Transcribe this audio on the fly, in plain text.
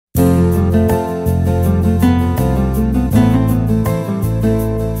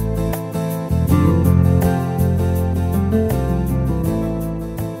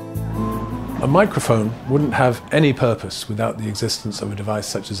microphone wouldn't have any purpose without the existence of a device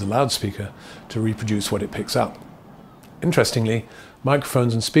such as a loudspeaker to reproduce what it picks up. Interestingly,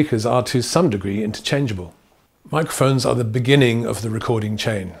 microphones and speakers are to some degree interchangeable. Microphones are the beginning of the recording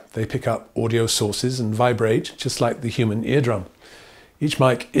chain. They pick up audio sources and vibrate just like the human eardrum. Each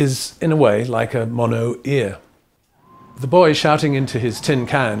mic is, in a way, like a mono ear. The boy shouting into his tin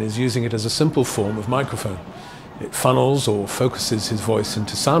can is using it as a simple form of microphone. It funnels or focuses his voice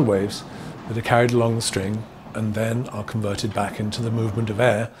into sound waves that are carried along the string and then are converted back into the movement of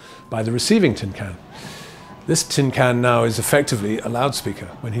air by the receiving tin can. This tin can now is effectively a loudspeaker.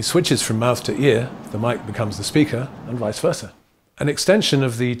 When he switches from mouth to ear, the mic becomes the speaker and vice versa. An extension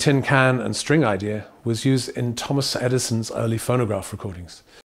of the tin can and string idea was used in Thomas Edison's early phonograph recordings.